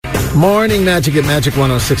Morning Magic at Magic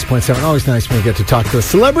 106.7. Always nice when we get to talk to a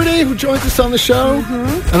celebrity who joins us on the show.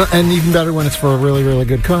 Mm-hmm. And even better when it's for a really, really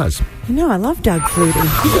good cause. You know, I love Doug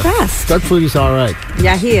Flutie. He's the best. Doug Flutie's all right.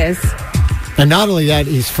 Yeah, he is. And not only that,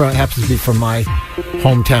 happens to be from my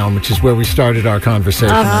hometown, which is where we started our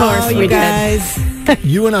conversation. Of course, you guys.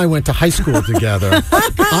 You and I went to high school together.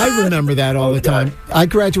 I remember that all the time. I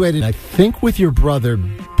graduated, I think, with your brother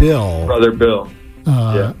Bill.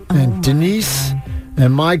 And Denise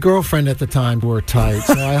and my girlfriend at the time were tight,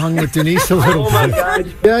 so I hung with Denise a little bit. Oh, my God.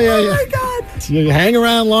 Yeah. Oh, my God. You hang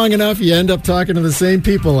around long enough, you end up talking to the same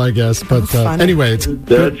people, I guess. But anyway,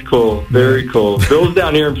 that's cool. Very cool. Bill's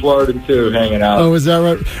down here in Florida, too, hanging out. Oh, is that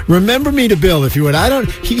right? Remember me to Bill, if you would.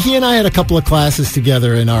 He and I had a couple of classes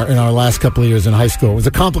together in our last couple of years in high school. It was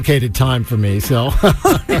a complicated time for me, so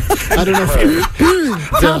I don't know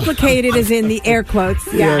if complicated is in the air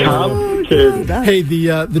quotes. Yeah. Complicated. Hey,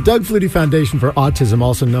 the Doug Flutie Foundation for Autism,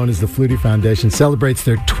 also known as the Flutie Foundation, celebrates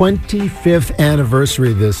their 25th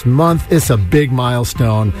anniversary this month. It's a big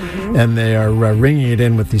milestone, and they are ringing it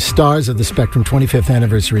in with the Stars of the Spectrum 25th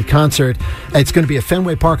anniversary concert. It's going to be at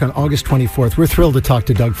Fenway Park on August 24th. We're thrilled to talk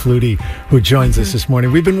to Doug Flutie, who joins us this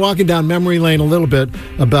morning. We've been walking down memory lane a little bit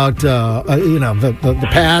about the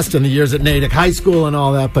past and the years at Natick High School and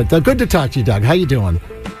all that, but good to talk to you, Doug. How you doing?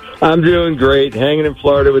 I'm doing great. Hanging in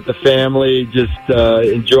Florida with the family, just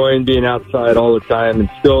enjoying being outside all the time, and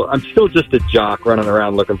I'm still just a jock running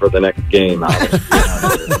around looking for the next game.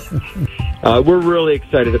 We're really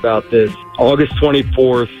excited about this. August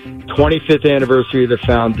 24th, 25th anniversary of the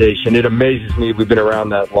foundation. It amazes me we've been around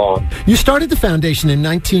that long. You started the foundation in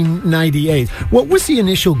 1998. What was the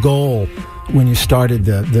initial goal when you started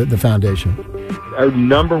the foundation? Our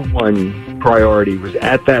number one priority was,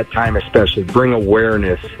 at that time especially, bring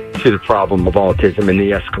awareness to the problem of autism and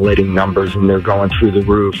the escalating numbers, and they're going through the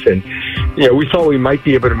roof. And we thought we might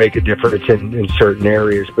be able to make a difference in certain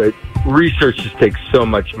areas, but research just takes so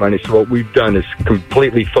much money. So what we've done is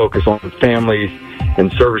completely focus on families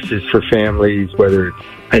and services for families, whether it's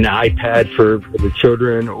an iPad for the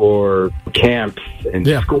children or camps and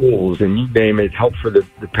schools and you name it, help for the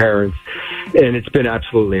parents. And it's been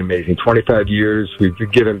absolutely amazing. 25 years, we've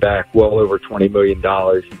given back well over $20 million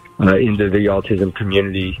into the autism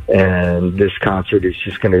community. And this concert is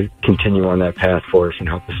just going to continue on that path for us and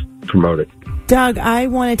help us promote it. Doug, I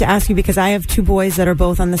wanted to ask you, because I have two boys that are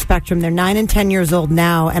both on the spectrum. They're 9 and 10 years old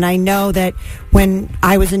now, and I know that when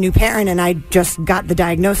I was a new parent and I just got the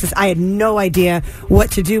diagnosis, I had no idea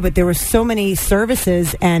what to do, but there were so many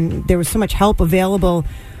services and there was so much help available.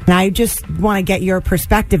 And I just want to get your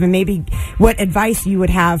perspective and maybe what advice you would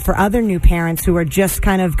have for other new parents who are just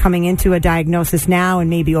kind of coming into a diagnosis now and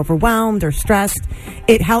maybe overwhelmed or stressed.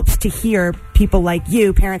 It helps to hear people like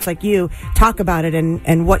you, parents like you, talk about it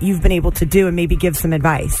and what you've been able to do and maybe give some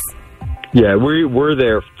advice. Yeah, we're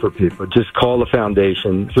there for people. Just call the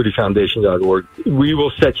foundation, FlutieFoundation.org. We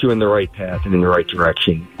will set you in the right path and in the right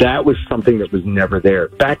direction. That was something that was never there.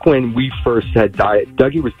 Back when we first had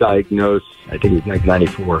Dougie was diagnosed, I think it was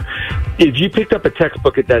 1994. If you picked up a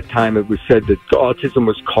textbook at that time, it was said that autism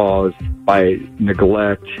was caused by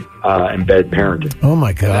neglect and bad parenting. Oh,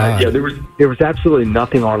 my God. There was absolutely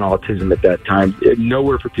nothing on autism at that time.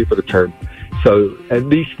 Nowhere for people to turn. So at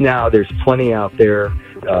least now there's plenty out there.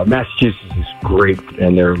 Massachusetts is great,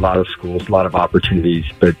 and there are a lot of schools, a lot of opportunities,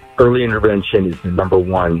 but early intervention is the number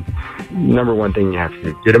one thing you have to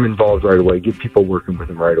do. Get them involved right away. Get people working with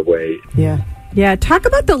them right away. Yeah, talk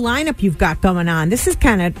about the lineup you've got going on. This is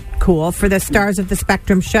kind of cool for the Stars of the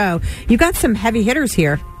Spectrum show. You got some heavy hitters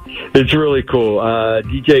here. It's really cool.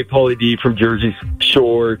 DJ Paulie D from Jersey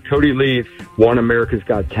Shore. Cody Lee won America's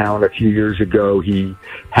Got Talent a few years ago. He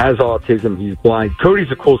has autism. He's blind.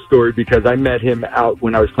 Cody's a cool story because I met him out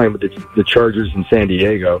when I was playing with the Chargers in San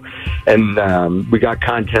Diego. And we got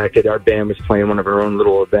contacted. Our band was playing one of our own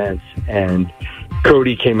little events. And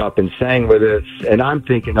Cody came up and sang with us. And I'm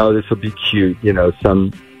thinking, oh, this will be cute.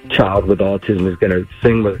 Some child with autism is going to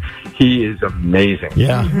sing with. He is amazing.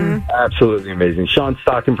 Yeah. Absolutely amazing. Sean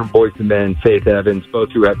Stockton from Boys to Men, Faith Evans,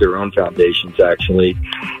 both who have their own foundations, actually.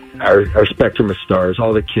 Our spectrum of stars,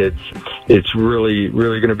 all the kids. It's really,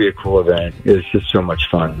 really going to be a cool event. It's just so much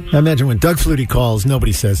fun. I imagine when Doug Flutie calls,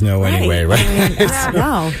 nobody says no anyway, right?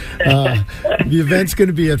 No. The event's going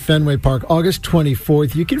to be at Fenway Park, August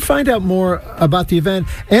 24th. You can find out more about the event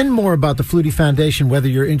and more about the Flutie Foundation, whether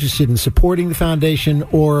you're interested in supporting the foundation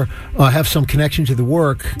or have some connection to the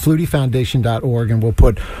work, FlutieFoundation.org, and we'll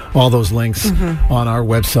put all those links on our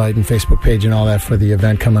website and Facebook page and all that for the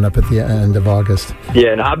event coming up at the end of August. Yeah,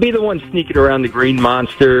 and I'll be the one sneaking around the Green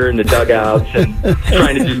Monster and the dugouts and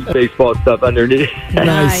trying to do baseball stuff underneath.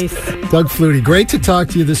 Nice. Doug Flutie, great to talk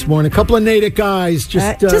to you this morning. A couple of Natick guys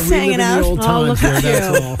just hanging out. The old times here,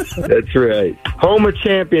 that's all. That's right. Home of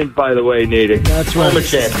champions, by the way, Natick. That's right. Home of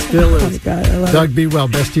champions. Still is. God, I love Doug, be well.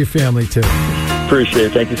 Best to your family, too. Appreciate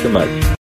it. Thank you so much.